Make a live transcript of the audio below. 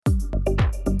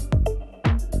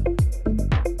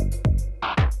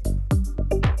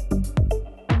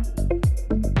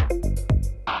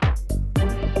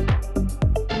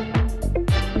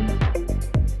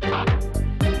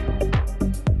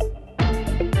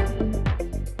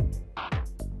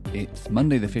It's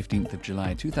Monday the 15th of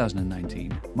July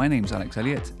 2019. My name's Alex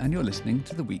Elliott and you're listening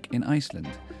to The Week in Iceland,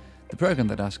 the programme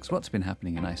that asks what's been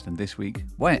happening in Iceland this week,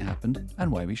 why it happened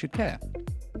and why we should care.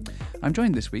 I'm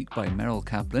joined this week by Merrill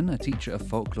Kaplan, a teacher of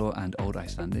folklore and Old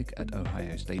Icelandic at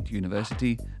Ohio State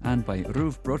University, and by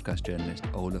RÚV broadcast journalist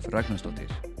Ólöf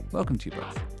Ragnarsdóttir. Welcome to you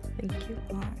both. Thank you.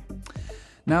 Hi.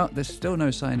 Now, there's still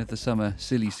no sign of the summer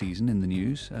silly season in the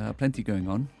news, plenty going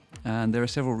on. And there are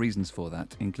several reasons for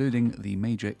that, including the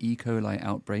major E. coli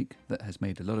outbreak that has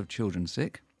made a lot of children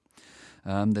sick.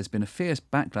 There's been a fierce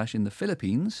backlash in the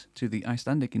Philippines to the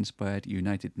Icelandic-inspired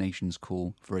United Nations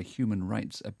call for a human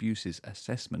rights abuses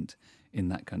assessment in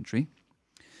that country.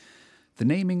 The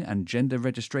naming and gender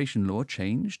registration law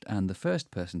changed, and the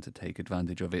first person to take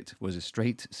advantage of it was a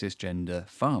straight cisgender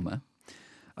farmer.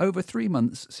 Over 3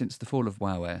 months since the fall of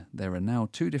WoW, there are now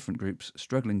two different groups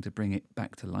struggling to bring it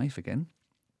back to life again.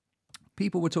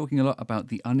 People were talking a lot about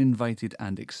the uninvited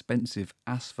and expensive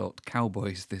asphalt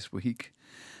cowboys this week.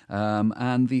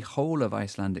 And the whole of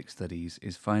Icelandic studies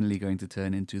is finally going to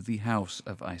turn into the House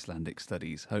of Icelandic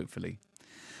Studies, hopefully.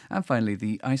 And finally,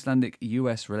 the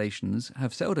Icelandic-US relations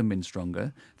have seldom been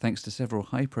stronger, thanks to several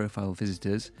high-profile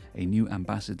visitors, a new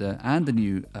ambassador and a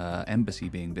new embassy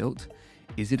being built.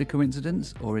 Is it a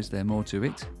coincidence, or is there more to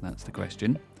it? That's the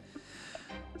question.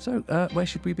 So, where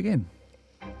should we begin?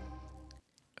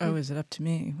 Oh, is it up to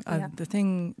me? Yeah. The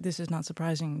thing, this is not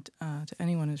surprising to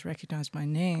anyone who's recognized my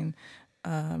name.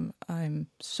 I'm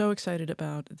so excited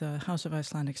about the House of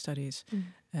Icelandic Studies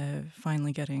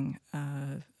finally getting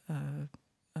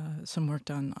some work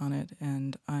done on it,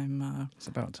 and I'm... It's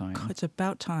about time. It's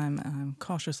about time. I'm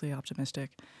cautiously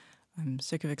optimistic. I'm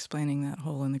sick of explaining that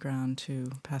hole in the ground to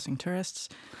passing tourists,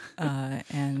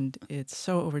 and it's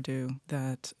so overdue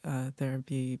that there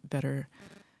be better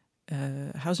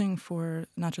housing for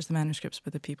not just the manuscripts,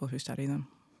 but the people who study them.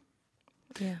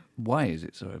 Yeah. Why is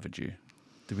it so overdue?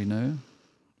 Do we know?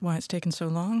 Why it's taken so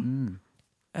long?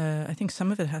 I think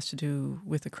some of it has to do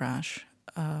with the crash,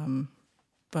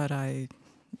 but I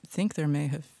think there may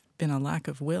have been a lack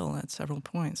of will at several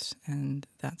points, and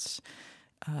that's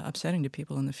upsetting to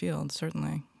people in the field,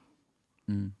 certainly.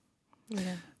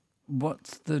 Yeah.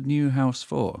 What's the new house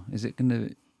for?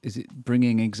 Is it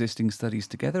bringing existing studies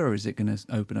together, or is it going to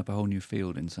open up a whole new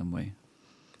field in some way?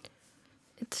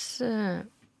 It's,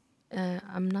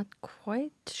 I'm not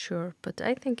quite sure, but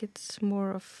I think it's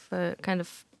more of kind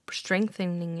of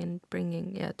strengthening and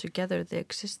bringing together the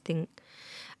existing,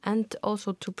 and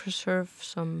also to preserve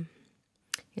some,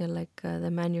 like the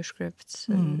manuscripts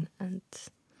and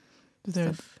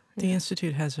stuff. The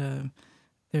Institute has there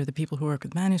are the people who work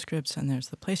with manuscripts, and there's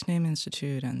the Place Name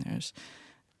Institute, and there's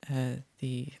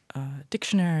the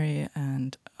dictionary,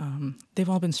 and they've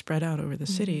all been spread out over the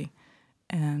city.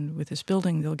 And with this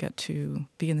building, they'll get to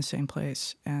be in the same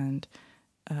place, and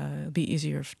it'll be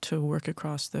easier to work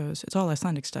across those. It's all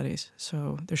Icelandic studies,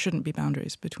 so there shouldn't be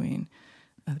boundaries between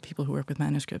the people who work with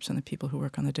manuscripts and the people who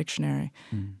work on the dictionary.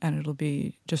 And it'll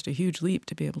be just a huge leap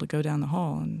to be able to go down the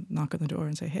hall and knock on the door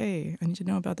and say, hey, I need to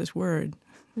know about this word.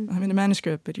 I'm in a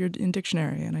manuscript, but you're in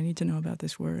dictionary, and I need to know about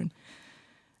this word.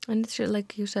 And it's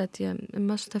like you said, it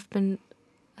must have been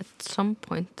at some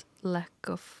point lack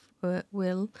of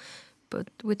will, but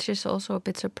which is also a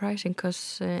bit surprising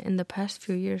because in the past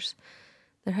few years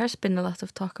there has been a lot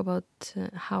of talk about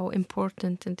how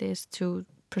important it is to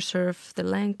preserve the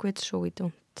language so we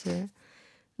don't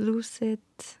lose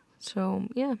it. So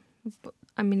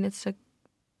I mean, it's a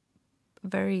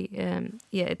very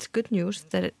it's good news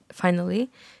that finally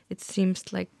it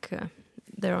seems like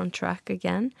they're on track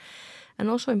again. And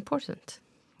also important.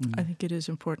 I think it is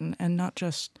important. And not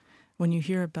just when you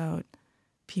hear about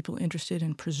people interested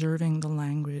in preserving the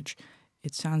language,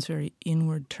 it sounds very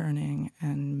inward turning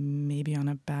and maybe on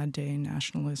a bad day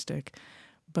nationalistic.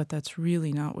 But that's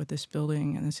really not what this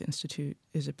building and this institute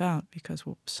is about, because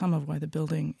some of why the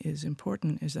building is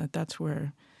important is that that's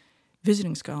where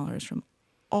visiting scholars from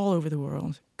all over the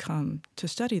world come to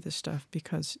study this stuff,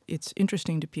 because it's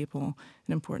interesting to people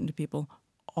and important to people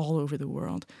all over the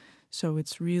world. So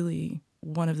it's really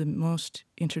one of the most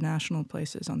international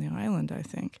places on the island, I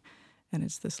think. And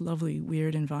it's this lovely,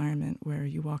 weird environment where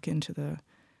you walk into the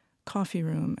coffee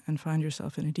room and find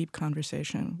yourself in a deep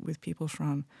conversation with people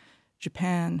from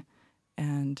Japan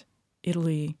and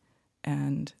Italy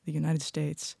and the United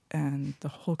States, and the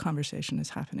whole conversation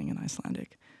is happening in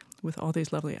Icelandic with all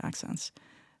these lovely accents.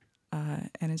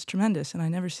 And it's tremendous, and I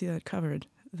never see that covered,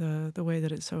 the way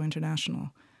that it's so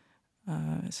international.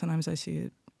 Sometimes I see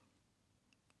it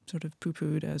sort of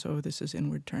poo-pooed as, oh, this is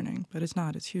inward turning, but it's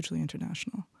not. It's hugely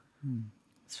international.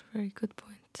 That's a very good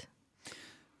point.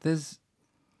 There's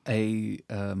a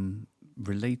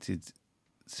related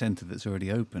centre that's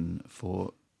already open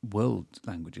for world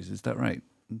languages. Is that right?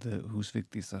 The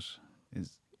Húsvíkdísar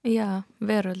is... Yeah,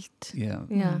 Veröld. Yeah.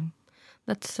 Yeah.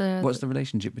 That's... What's the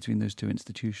relationship between those two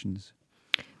institutions?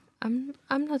 I'm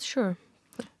not sure.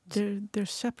 They're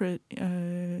separate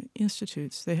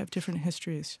institutes. They have different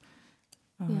histories.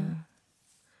 Yeah.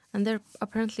 And there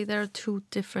are two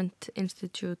different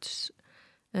institutes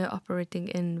operating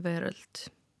in Veröld.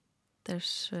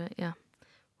 There's,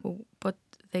 but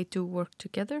they do work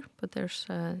together, but there's,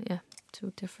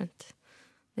 two different.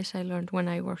 This I learned when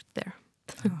I worked there.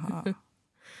 Uh-huh.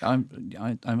 I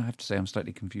have to say I'm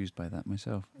slightly confused by that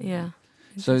myself. Yeah.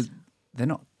 So they're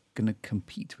not going to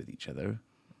compete with each other.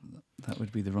 That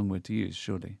would be the wrong word to use,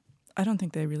 surely. I don't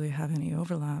think they really have any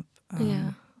overlap.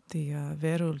 The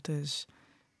Veröld is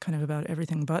kind of about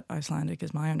everything but Icelandic,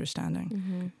 is my understanding.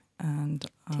 Mm-hmm. And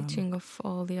teaching of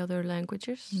all the other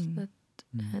languages that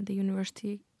the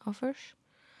university offers.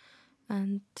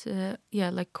 And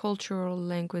like cultural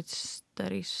language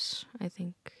studies, I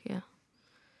think, yeah.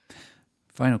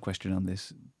 Final question on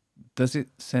this. Does it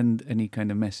send any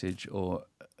kind of message or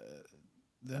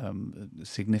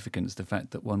significance, the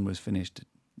fact that one was finished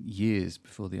years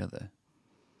before the other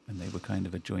and they were kind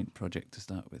of a joint project to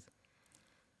start with?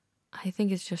 I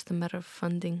think it's just a matter of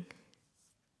funding.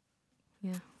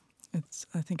 Yeah.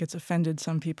 I think it's offended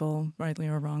some people, rightly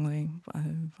or wrongly. I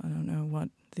don't know what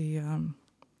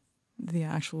the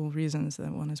actual reasons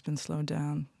that one has been slowed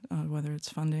down, whether it's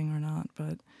funding or not,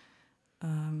 but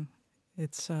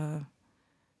it's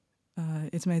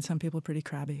made some people pretty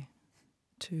crabby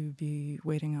to be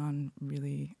waiting on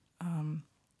really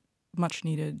much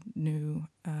needed new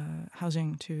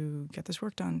housing to get this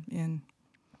work done in.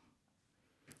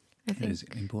 I think it is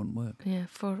important work. Yeah,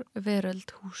 for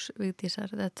Veröld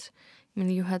Húsvíkdísar, that,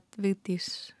 you had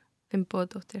Vigdís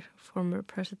Finnbogadóttir, former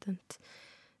president.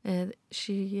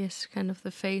 She is kind of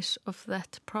the face of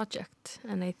that project,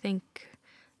 and I think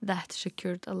that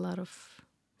secured a lot of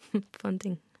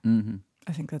funding. Mm-hmm.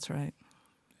 I think that's right.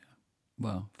 Yeah.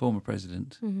 Well, former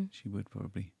president, she would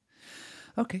probably.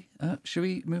 Okay, should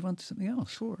we move on to something else?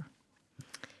 Sure.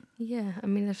 Yeah,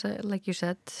 there's like you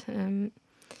said,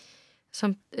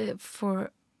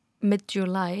 for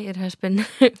mid-July it has been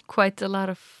quite a lot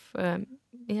of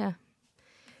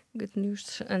good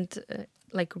news and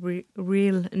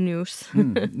real news.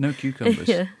 No cucumbers.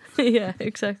 yeah,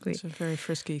 exactly. It's a very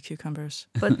frisky cucumbers.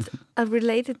 But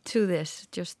related to this,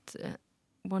 just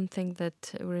one thing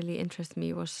that really interested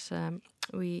me was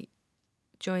we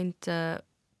joined a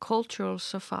cultural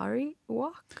safari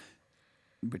walk.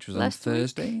 Which was on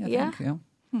Thursday, I think. Yeah.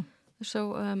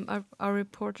 So our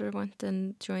reporter went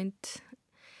and joined,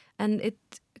 and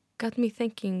it got me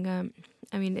thinking.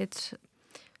 It's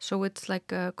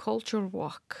like a cultural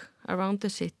walk around the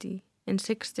city in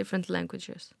 6 different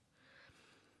languages.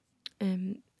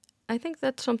 I think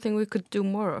that's something we could do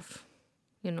more of.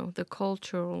 The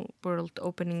cultural world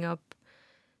opening up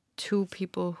to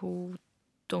people who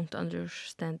don't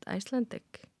understand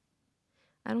Icelandic.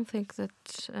 I don't think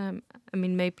that,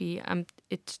 maybe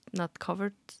it's not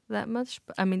covered that much,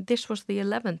 but this was the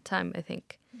 11th time, I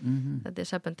think, that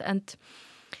this happened. And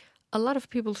a lot of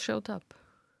people showed up.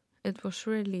 It was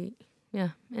really,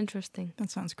 interesting.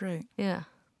 That sounds great. Yeah.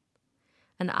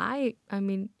 And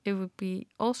it would be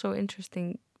also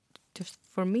interesting just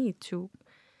for me to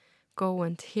go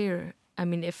and hear,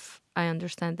 if I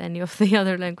understand any of the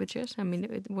other languages.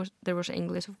 There was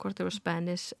English, of course, there was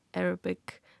Spanish,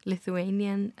 Arabic,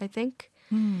 Lithuanian, I think.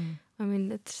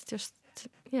 It's just,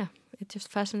 it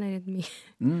just fascinated me.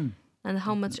 And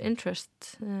how much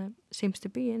interest seems to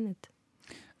be in it.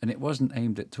 And it wasn't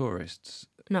aimed at tourists.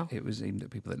 No. It was aimed at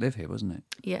people that live here, wasn't it?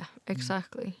 Yeah,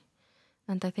 exactly.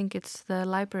 And I think it's the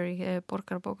library,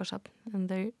 Borgarbókasafn, and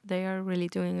they are really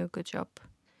doing a good job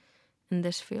in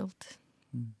this field.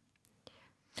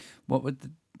 What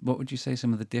would you say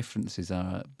some of the differences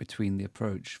are between the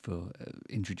approach for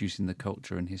introducing the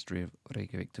culture and history of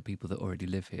Reykjavík to people that already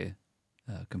live here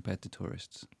compared to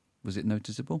tourists? Was it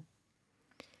noticeable?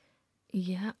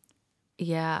 Yeah,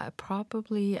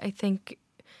 probably. I think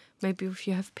maybe if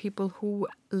you have people who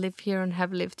live here and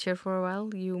have lived here for a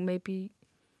while, you maybe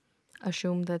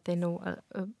assume that they know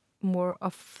more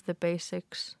of the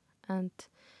basics. And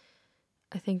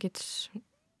I think it's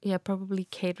probably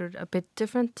catered a bit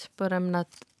different, but I'm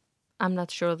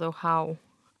not sure though how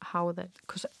that,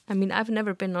 because I've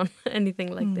never been on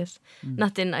anything like this,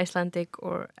 not in Icelandic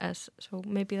so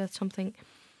maybe that's something.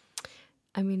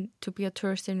 To be a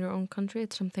tourist in your own country,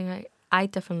 it's something I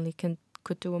definitely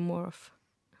could do more of.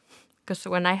 Because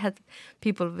when I had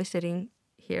people visiting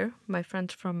here, my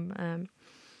friends from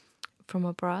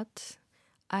abroad,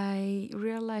 I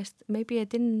realized maybe I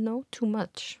didn't know too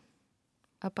much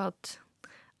about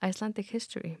Icelandic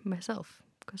history myself,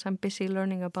 because I'm busy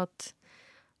learning about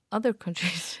other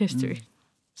countries' history.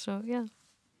 So, yeah.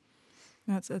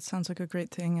 That sounds like a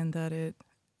great thing, in that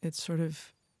it sort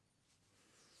of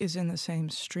is in the same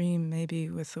stream maybe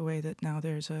with the way that now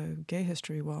there's a gay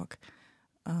history walk,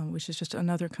 which is just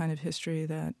another kind of history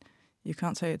that you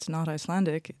can't say it's not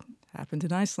Icelandic. It happened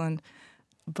in Iceland,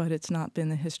 but it's not been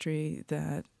the history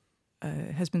that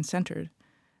has been centered.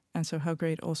 And so how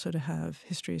great also to have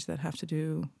histories that have to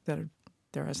do, they're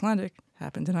Icelandic,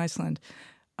 happened in Iceland,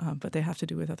 but they have to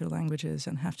do with other languages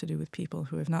and have to do with people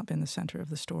who have not been the center of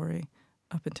the story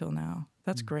up until now.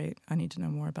 That's great. I need to know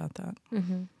more about that.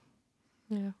 Mm-hmm.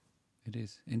 Yeah. It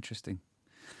is interesting.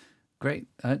 Great.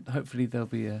 Hopefully there'll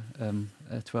be a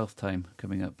 12th time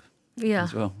coming up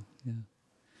as well. Yeah.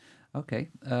 Okay.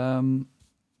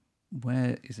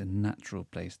 Where is a natural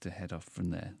place to head off from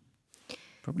there?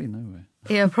 Probably nowhere.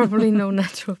 Yeah, probably no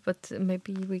natural, but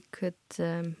maybe we could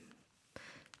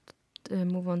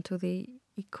move on to the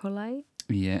E. coli.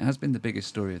 Yeah, it has been the biggest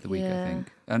story of the week, I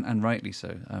think, and rightly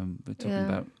so. We're talking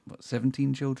about,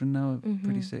 17 children now are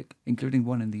pretty sick, including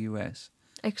one in the US.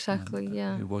 Exactly,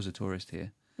 Who was a tourist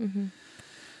here. Mm-hmm.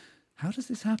 How does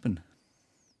this happen?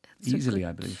 That's Easily,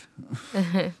 I believe.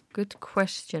 Good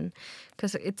question,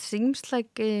 because it seems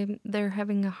like they're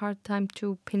having a hard time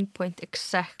to pinpoint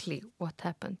exactly what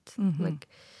happened. Mm-hmm. Like,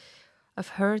 I've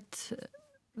heard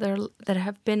there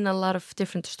have been a lot of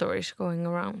different stories going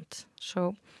around.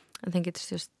 So I think it's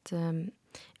just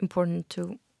important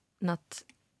to not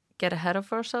get ahead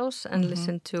of ourselves and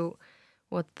listen to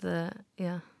what the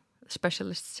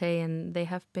specialists say, and they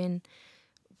have been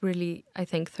really, I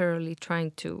think, thoroughly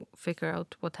trying to figure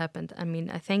out what happened. I mean,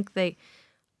 I think they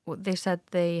said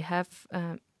they have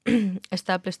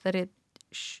established that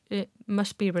it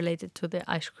must be related to the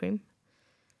ice cream,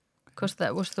 because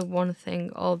that was the one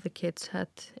thing all the kids had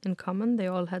in common. They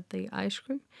all had the ice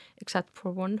cream, except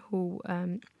for one who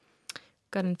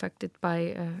got infected by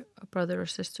a brother or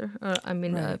sister.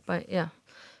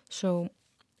 So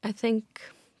I think,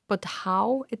 but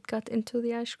how it got into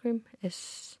the ice cream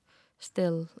is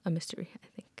still a mystery, I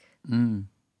think.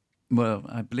 Well,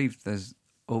 I believe there's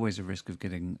always a risk of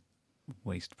getting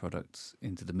waste products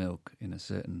into the milk in a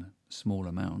certain small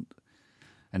amount.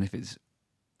 And if it's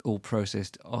all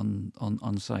processed on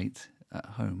site at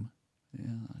home,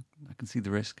 I can see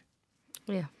the risk.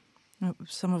 Yeah.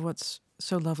 Some of what's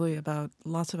so lovely about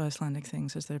lots of Icelandic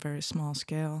things is they're very small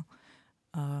scale.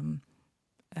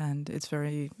 And it's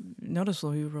very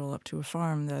noticeable. You roll up to a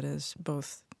farm that is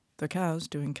both the cows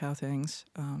doing cow things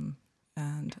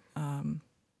and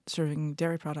serving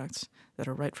dairy products that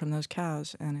are right from those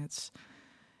cows. And it's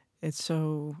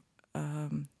so,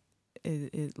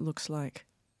 it looks like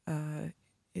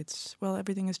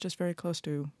everything is just very close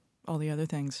to all the other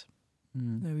things.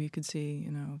 Though you could see,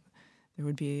 there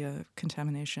would be a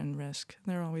contamination risk.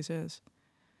 There always is.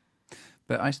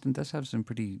 But Iceland does have some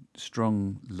pretty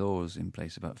strong laws in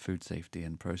place about food safety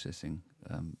and processing.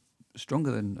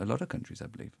 Stronger than a lot of countries, I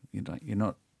believe. You're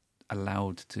not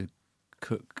allowed to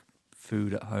cook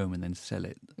food at home and then sell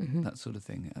it, that sort of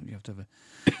thing. You have to have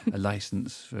a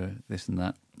license for this and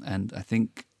that. And I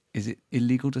think, is it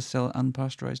illegal to sell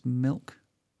unpasteurized milk?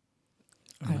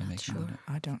 I'm not sure.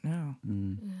 I don't know.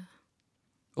 Yeah.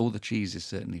 All the cheese is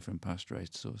certainly from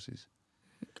pasteurized sources.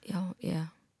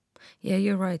 Yeah,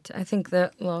 you're right. I think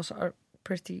the laws are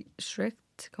pretty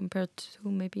strict compared to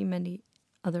maybe many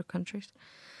other countries.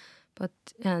 But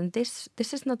this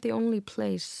is not the only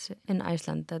place in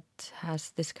Iceland that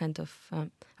has this kind of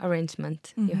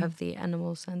arrangement. You have the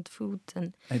animals and food,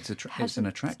 and it's an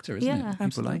attractor, isn't it? People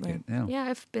absolutely. like it. Yeah,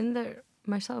 I've been there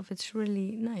myself. It's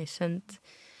really nice, and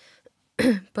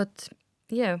but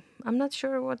I'm not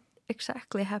sure what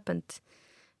exactly happened.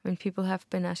 When people have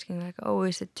been asking, like, oh,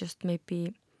 is it just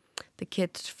maybe the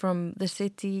kids from the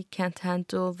city can't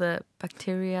handle the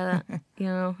bacteria,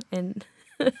 and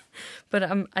but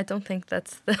I don't think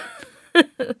that's the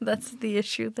that's the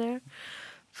issue there.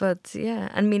 But yeah,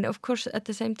 I mean, of course, at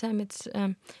the same time,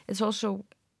 it's also,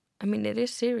 I mean, it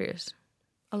is serious.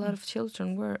 A lot of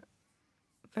children were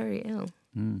very ill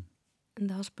in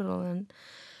the hospital, and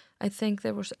I think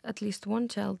there was at least one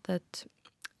child that,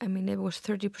 I mean, it was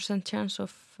 30% chance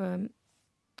of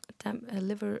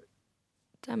liver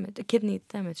damage, kidney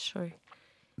damage. Sorry.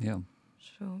 Yeah.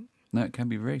 So. No, it can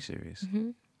be very serious,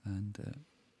 and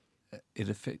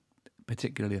it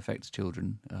particularly affects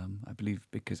children. I believe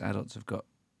because adults have got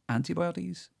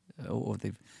antibodies, or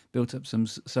they've built up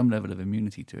some level of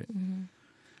immunity to it,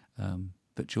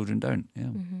 but children don't.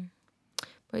 Yeah.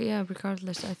 But yeah,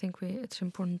 regardless, I think it's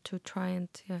important to try and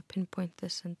pinpoint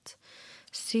this and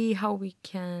see how we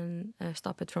can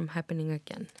stop it from happening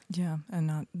again. Yeah,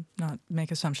 and not make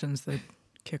assumptions that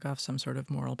kick off some sort of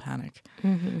moral panic.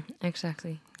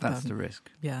 Exactly. That's the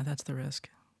risk. Yeah, that's the risk.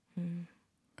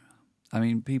 I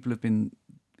mean, people have been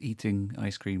eating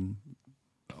ice cream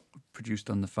produced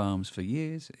on the farms for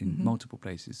years in multiple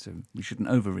places, so we shouldn't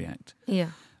overreact.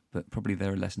 Yeah. But probably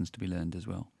there are lessons to be learned as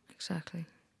well. Exactly.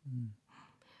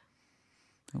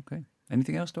 Okay.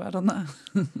 Anything else to add on that?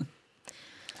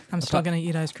 I'm still going to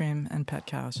eat ice cream and pet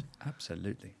cows.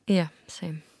 Absolutely. Yeah,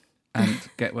 same. And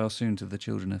get well soon to the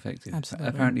children affected. Absolutely.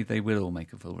 Apparently they will all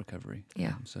make a full recovery.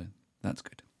 Yeah. So that's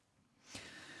good.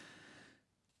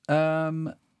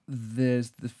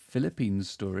 There's the Philippines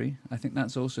story. I think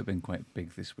that's also been quite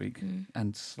big this week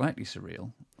and slightly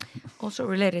surreal. Also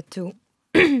related to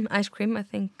ice cream, I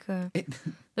think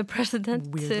the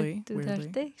president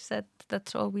Duterte said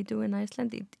that's all we do in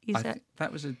Iceland. He said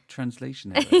that was a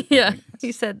translation error. Yeah,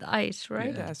 he said ice,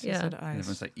 right? Yes, he said ice. And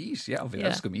everyone's like, is? Yeah, vi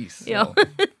älskar is. Yeah.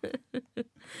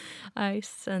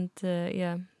 Ice and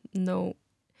no,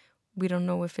 we don't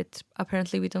know if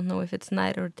it's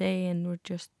night or day, and we're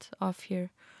just off here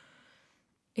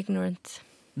ignorant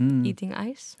eating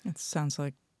ice. It sounds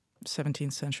like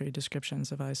 17th century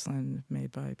descriptions of Iceland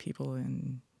made by people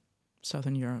in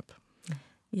Southern Europe.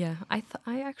 Yeah,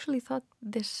 I actually thought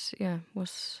this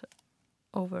was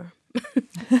over.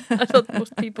 I thought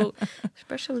most people,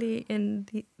 especially in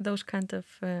those kind of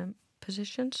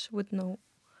positions, would know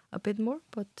a bit more,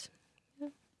 but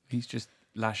he's just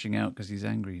lashing out because he's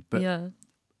angry. But yeah,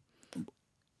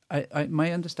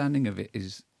 my understanding of it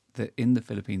is that in the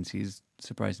Philippines he's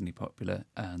surprisingly popular,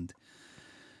 and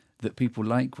that people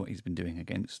like what he's been doing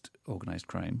against organised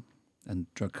crime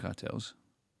and drug cartels,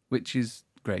 which is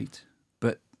great.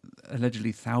 But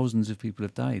allegedly thousands of people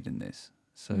have died in this.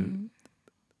 So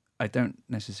I don't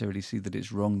necessarily see that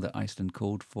it's wrong that Iceland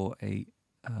called for a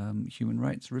human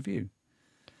rights review.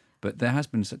 But there has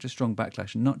been such a strong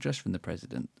backlash, not just from the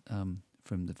president,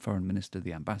 from the foreign minister,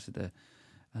 the ambassador,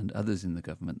 and others in the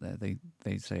government there.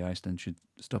 They say Iceland should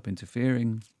stop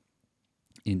interfering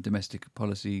in domestic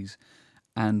policies,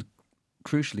 and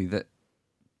crucially that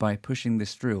by pushing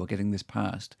this through or getting this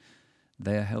passed,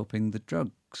 they are helping the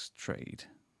drugs trade.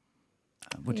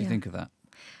 What do you think of that?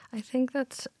 I think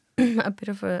that's a bit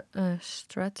of a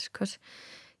stretch, because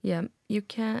you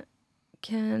can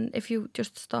if you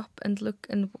just stop and look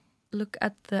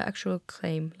at the actual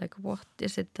claim, like what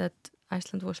is it that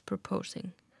Iceland was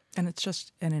proposing? And it's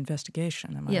just an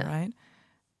investigation, am I right?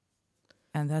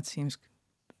 And that seems,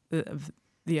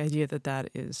 the idea that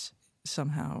is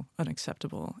somehow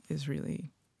unacceptable is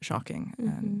really shocking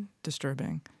and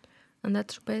disturbing. And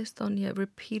that's based on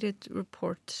repeated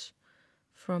reports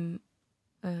from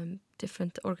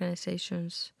different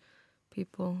organizations,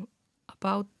 people,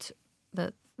 about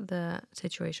the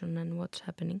situation and what's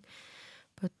happening.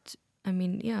 But I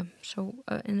mean, so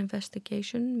an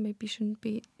investigation maybe shouldn't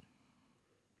be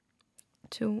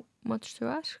too much to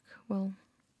ask. Well,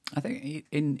 I think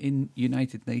in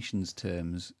United Nations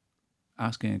terms,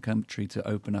 asking a country to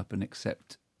open up and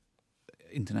accept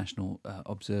international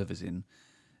observers in,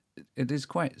 it is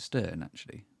quite stern,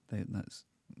 actually.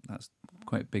 That's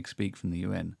quite big speak from the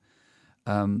UN.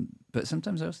 But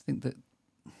sometimes I also think that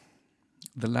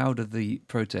the louder the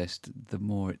protest, the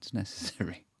more it's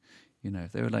necessary.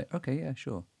 If they were like, okay, yeah,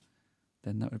 sure,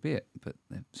 then that would be it. But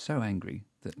they're so angry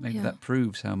that maybe that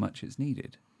proves how much it's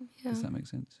needed. Yeah. Does that make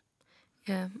sense?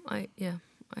 Yeah, I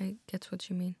get what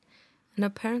you mean. And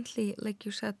apparently, like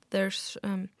you said, there's,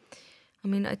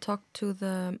 I talked to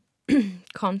the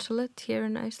consulate here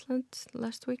in Iceland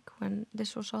last week when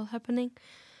this was all happening,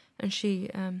 and she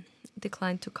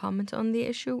declined to comment on the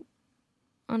issue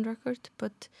on record,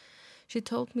 but she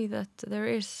told me that there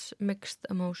is mixed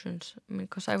emotions.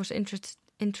 Because I was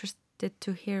interested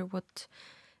to hear what,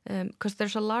 because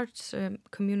there's a large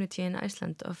community in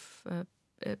Iceland of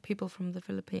people from the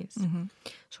Philippines.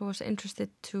 So I was interested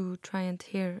to try and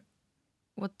hear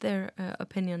what their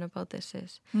opinion about this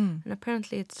is. And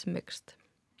apparently it's mixed.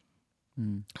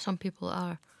 Some people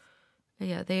are,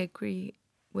 they agree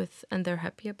with, and they're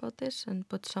happy about this,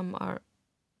 but some are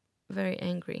very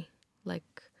angry,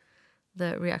 like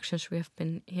the reactions we have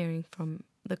been hearing from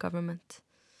the government.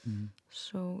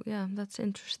 So that's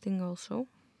interesting also.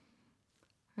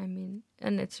 And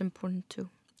it's important to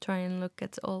try and look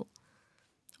at all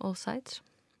sides.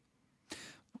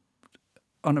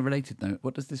 On a related note,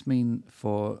 what does this mean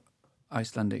for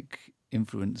Icelandic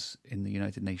influence in the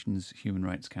United Nations Human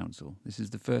Rights Council? This is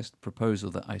the first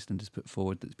proposal that Iceland has put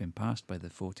forward that's been passed by the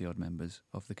 40-odd members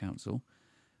of the council.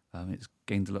 It's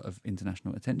gained a lot of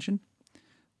international attention,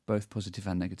 both positive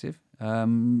and negative.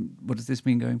 What does this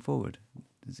mean going forward?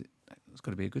 It's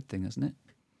got to be a good thing, hasn't it?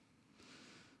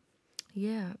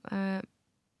 Yeah,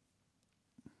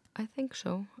 I think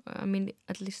so. I mean,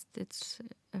 at least it's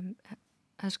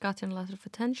has gotten a lot of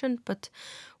attention, but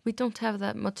we don't have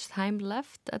that much time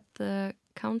left at the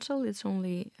council. It's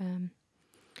only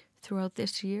throughout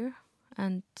this year,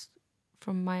 and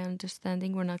from my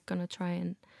understanding, we're not going to try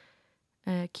and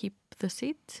keep the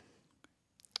seat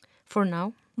for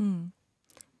now,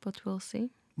 but we'll see.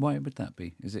 Why would that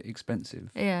be? Is it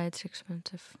expensive? Yeah, it's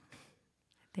expensive,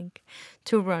 I think,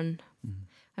 to run.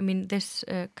 I mean, this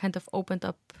kind of opened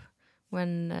up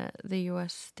when the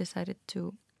US decided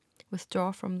to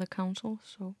withdraw from the council.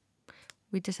 So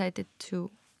we decided to,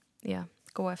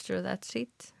 go after that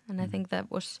seat. And I think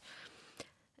that was,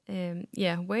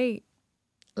 way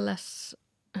less,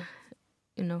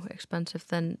 expensive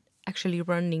than actually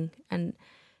running and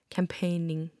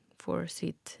campaigning for a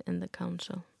seat in the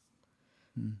council.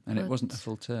 And it wasn't a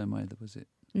full term either, was it?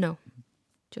 No,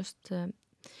 just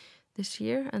this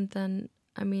year. And then,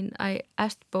 I mean, I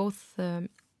asked both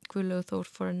Guðlaugur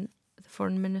Þór, the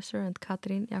foreign minister, and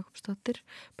Katrín Jakobsdóttir,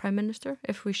 prime minister,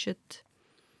 if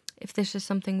this is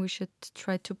something we should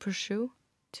try to pursue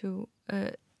to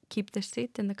keep this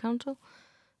seat in the council.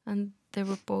 And they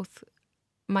were both,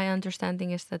 my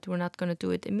understanding is that we're not going to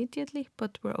do it immediately,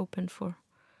 but we're open for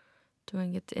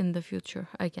doing it in the future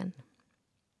again.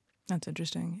 That's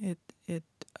interesting.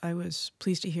 I was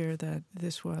pleased to hear that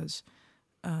this was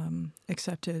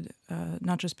accepted,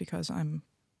 not just because I'm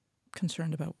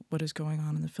concerned about what is going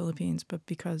on in the Philippines, but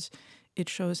because it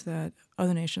shows that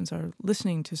other nations are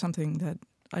listening to something that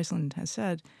Iceland has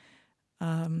said.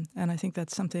 And I think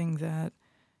that's something that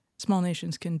small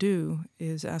nations can do,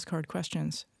 is ask hard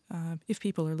questions if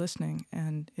people are listening.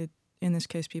 And in this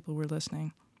case, people were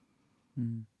listening.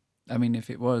 I mean, if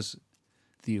it was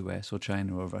the US or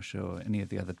China or Russia or any of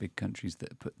the other big countries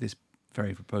that put this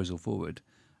very proposal forward,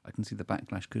 I can see the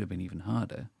backlash could have been even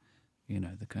harder.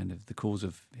 The cause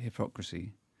of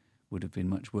hypocrisy would have been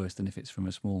much worse than if it's from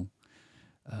a small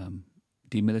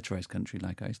demilitarized country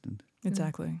like Iceland.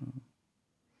 Exactly.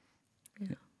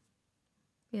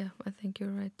 Yeah, I think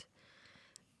you're right.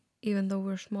 Even though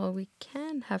we're small, we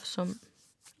can have some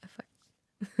effect.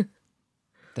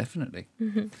 Definitely.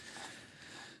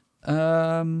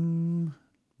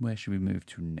 Where should we move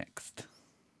to next?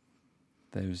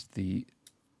 It was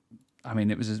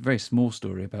a very small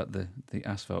story about the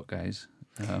asphalt guys.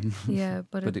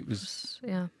 But it was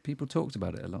people talked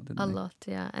about it a lot, didn't they? A lot,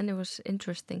 yeah. And it was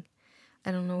interesting.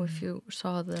 I don't know if you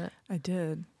saw I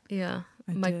did. Yeah,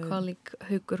 my colleague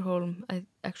Haukur Holm,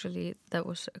 that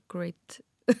was a great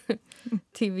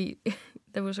TV.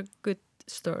 That was a good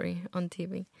story on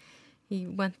TV. He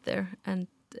went there and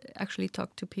actually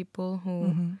talked to people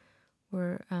who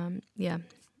were,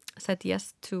 said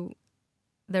yes to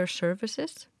their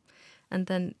services. And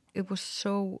then it was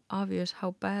so obvious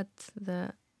how bad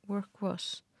the work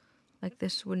was. Like,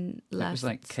 this wouldn't last. It was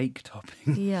like cake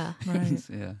topping. Yeah. Right.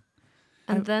 Yeah.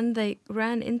 And then they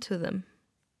ran into them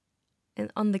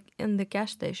in the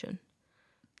gas station.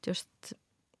 Just,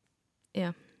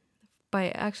 by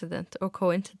accident or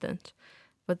coincidence.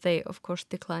 But they, of course,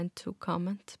 declined to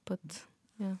comment. But,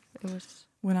 it was...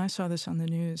 When I saw this on the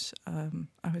news, I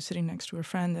was sitting next to a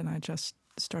friend and I just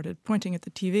started pointing at the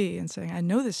TV and saying, I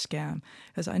know this scam.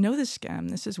 Because I know this scam.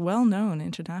 This is well known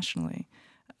internationally.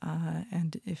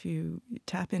 And if you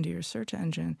tap into your search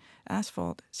engine,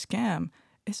 asphalt scam,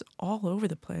 it's all over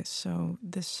the place. So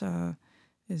this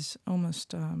is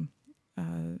almost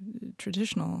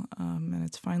traditional, and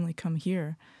it's finally come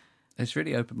here. It's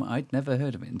really open. I'd never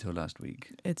heard of it until last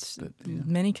week. It's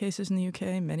many cases in the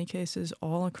UK, many cases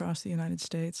all across the United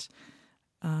States.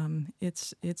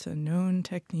 It's a known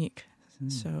technique.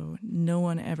 So no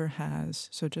one ever has,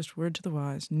 so just word to the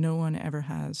wise, no one ever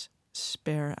has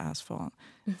spare asphalt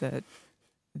that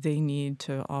they need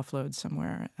to offload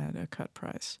somewhere at a cut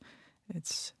price.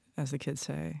 It's, as the kids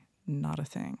say, not a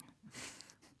thing.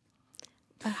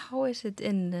 But how is it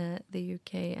in the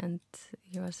UK and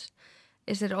US?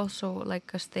 Is it also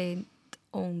like a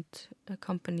state-owned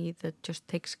company that just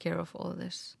takes care of all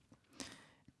this?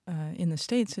 In the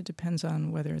States, it depends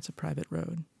on whether it's a private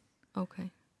road.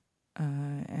 Okay.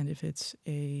 And if it's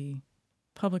a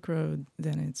public road,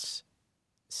 then it's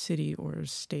city or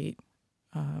state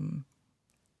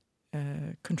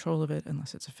control of it,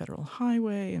 unless it's a federal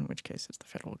highway, in which case it's the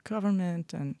federal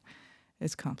government, and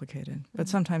it's complicated. But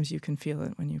sometimes you can feel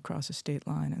it when you cross a state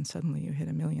line and suddenly you hit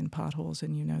 1 million potholes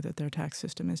and you know that their tax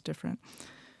system is different.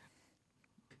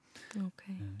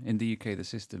 Okay. In the UK, the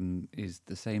system is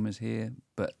the same as here,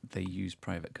 but they use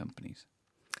private companies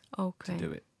to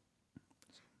do it.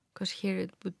 Because here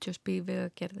it would just be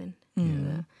Vegagerðin.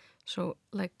 Yeah. So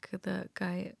like the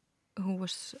guy who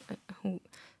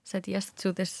said yes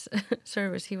to this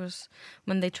service,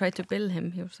 when they tried to bill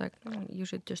him, he was like, you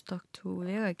should just talk to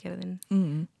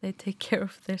Vegagerðin. They take care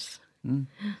of this.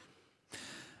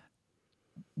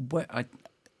 Well,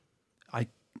 I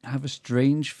have a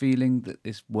strange feeling that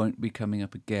this won't be coming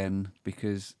up again,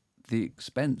 because the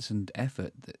expense and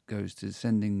effort that goes to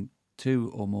sending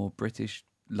 2 or more British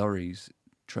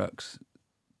trucks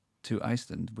to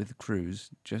Iceland with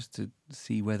crews just to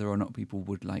see whether or not people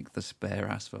would like the spare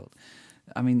asphalt.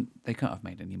 I mean, they can't have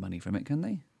made any money from it, can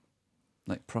they?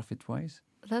 Like profit-wise?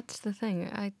 That's the thing.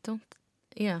 I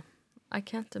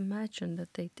can't imagine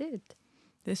that they did.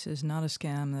 This is not a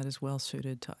scam that is well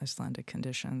suited to Icelandic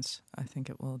conditions. I think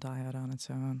it will die out on its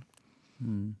own.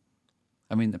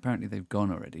 I mean, apparently they've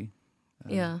gone already.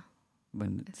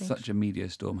 When such so. a media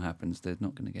storm happens, they're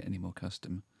not going to get any more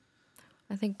custom.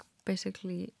 I think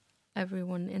basically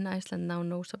everyone in Iceland now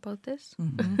knows about this.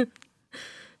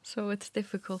 So it's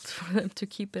difficult for them to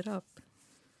keep it up.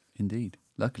 Indeed.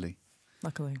 Luckily.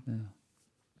 Yeah.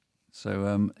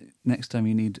 So next time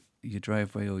you need your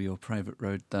driveway or your private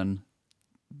road done,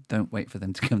 don't wait for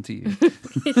them to come to you.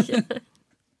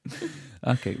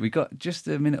 Okay, we got just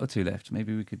a minute or two left.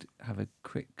 Maybe we could have a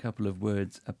quick couple of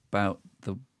words about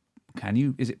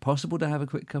is it possible to have a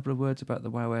quick couple of words about the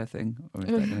WOW Air thing? Or is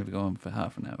that going to go on for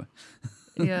half an hour?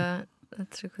 Yeah,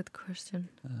 that's a good question.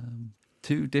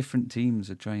 2 different teams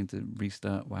are trying to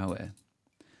restart WOW Air.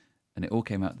 And it all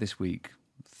came out this week,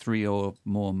 3 or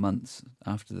more months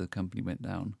after the company went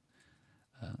down.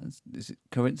 Is it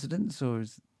coincidence, or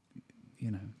is,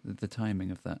 the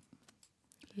timing of that?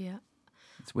 Yeah.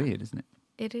 It's weird, isn't it?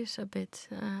 It is a bit.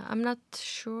 I'm not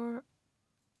sure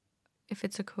if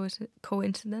it's a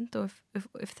coincidence or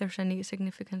if there's any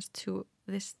significance to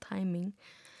this timing.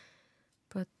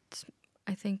 But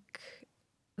I think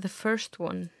the first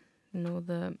one,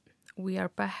 the We Are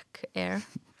Back Air.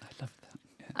 I love that.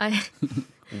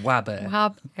 Yeah.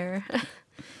 WAB Air.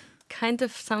 Kind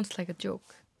of sounds like a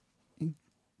joke.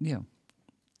 Yeah.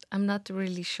 I'm not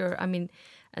really sure. I mean,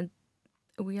 and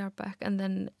We Are Back. And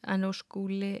then I know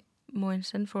Skúli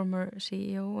Mogensen, former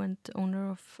CEO and owner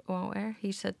of WOW Air,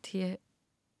 he said he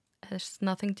has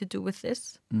nothing to do with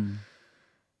this.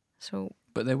 So,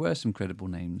 but there were some credible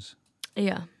names.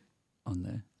 Yeah. On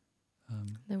there.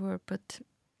 There were, but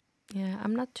yeah,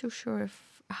 I'm not too sure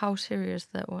how serious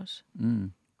that was.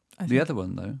 The other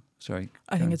one, though, sorry.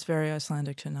 I think it's very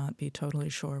Icelandic to not be totally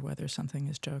sure whether something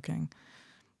is joking.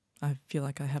 I feel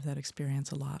like I have that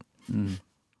experience a lot.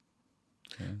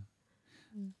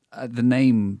 The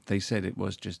name, they said it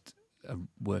was just a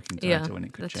working title and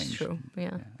it could change. That's true,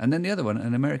 yeah. And then the other one,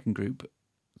 an American group,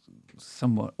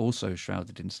 somewhat also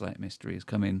shrouded in slight mystery, has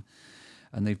come in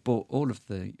and they've bought all of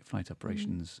the flight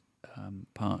operations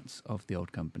parts of the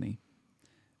old company.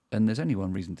 And there's only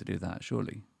one reason to do that,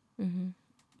 surely. You're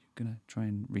going to try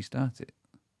and restart it.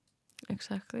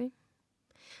 Exactly.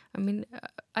 I mean,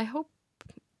 I hope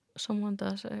someone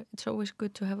does. It's always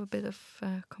good to have a bit of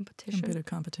competition. A bit of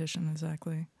competition,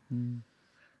 exactly.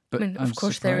 But I mean, of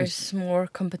course, surprised. there is more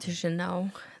competition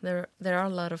now. There are a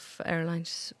lot of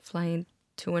airlines flying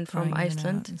to and from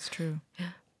Iceland. It's true.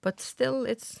 Yeah, but still,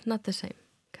 it's not the same,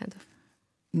 kind of.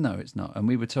 No, it's not. And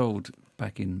we were told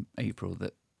back in April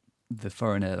that the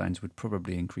foreign airlines would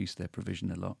probably increase their provision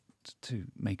a lot to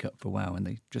make up for WOW, and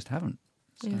they just haven't.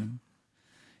 So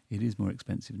it is more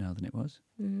expensive now than it was.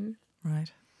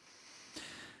 Right.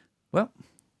 Well,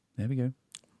 there we go.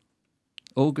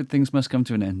 All good things must come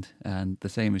to an end, and the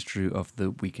same is true of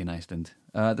the Week in Iceland.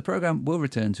 The programme will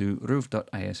return to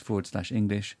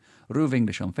ruv.is/English, Ruv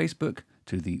English on Facebook,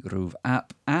 to the Ruv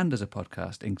app, and as a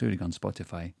podcast, including on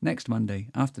Spotify, next Monday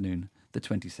afternoon, the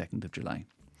 22nd of July.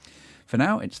 For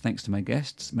now, it's thanks to my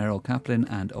guests, Merrill Kaplan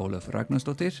and Ólöf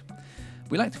Ragnarsdóttir.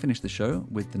 We like to finish the show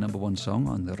with the #1 song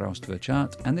on the Rástfö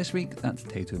chart, and this week that's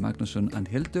Teitur Magnússon and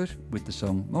Hildur with the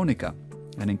song Monica.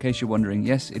 And in case you're wondering,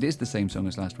 yes, it is the same song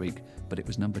as last week, but it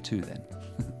was #2 then.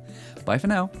 Bye for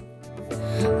now.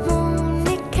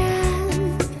 Monica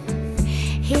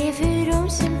hefur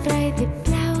rósin bræði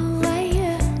bláa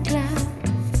jökla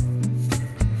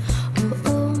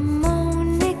og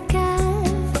Monica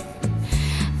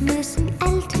með sinn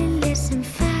eldri lið sem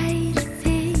fær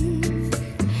þig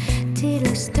til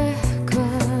að stökkva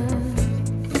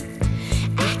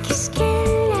ekki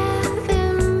skilja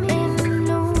inn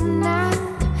núna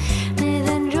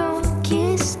meðan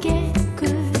rokið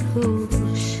skeggur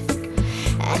hús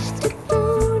ertu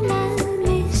búin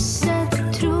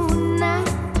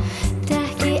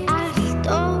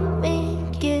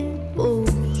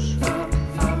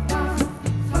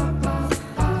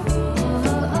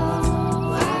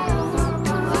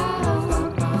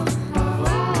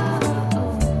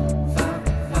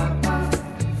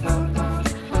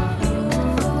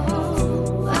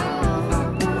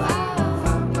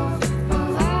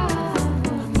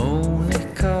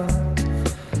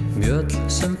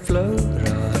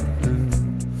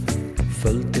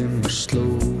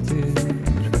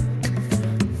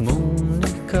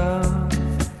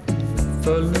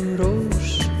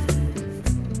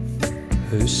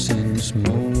hausins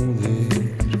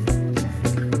móðir.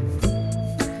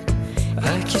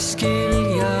 Ekki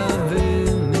skilja við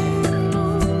mig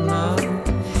núna,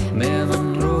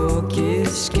 meðan rokið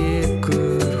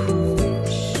skekur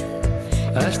hús.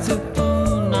 Ertu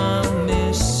búin að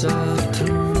missa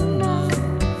trúna,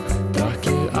 drakk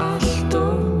ég allt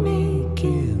of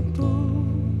mikið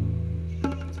blóð.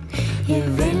 Ég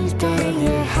vildi að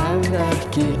ég hefði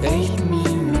ekki eytt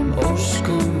mínum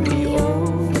óskum í ól.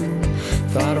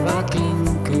 Þar var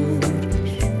glingur,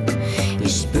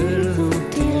 ég spurði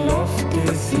út í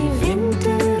loftið því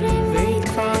vindurinn veit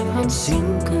hvað hann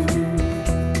syngur.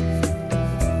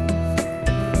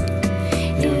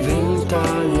 Ég vildi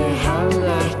að ég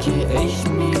hefði ekki eytt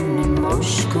mínum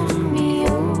óskum í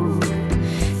ól.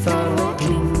 Þar var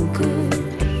glingur,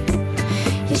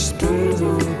 ég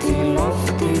spurði út í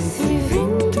loftið því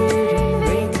vindurinn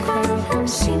veit hvað hann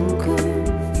syngur.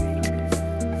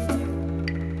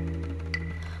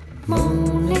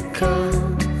 Mónika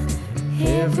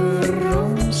hefur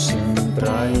róm sem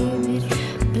bræðir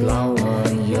bláa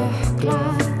jökla.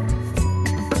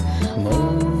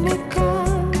 Mónika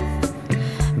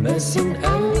með sinn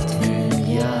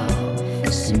eldvilja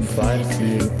sem fær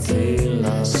þig til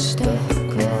að stökkva.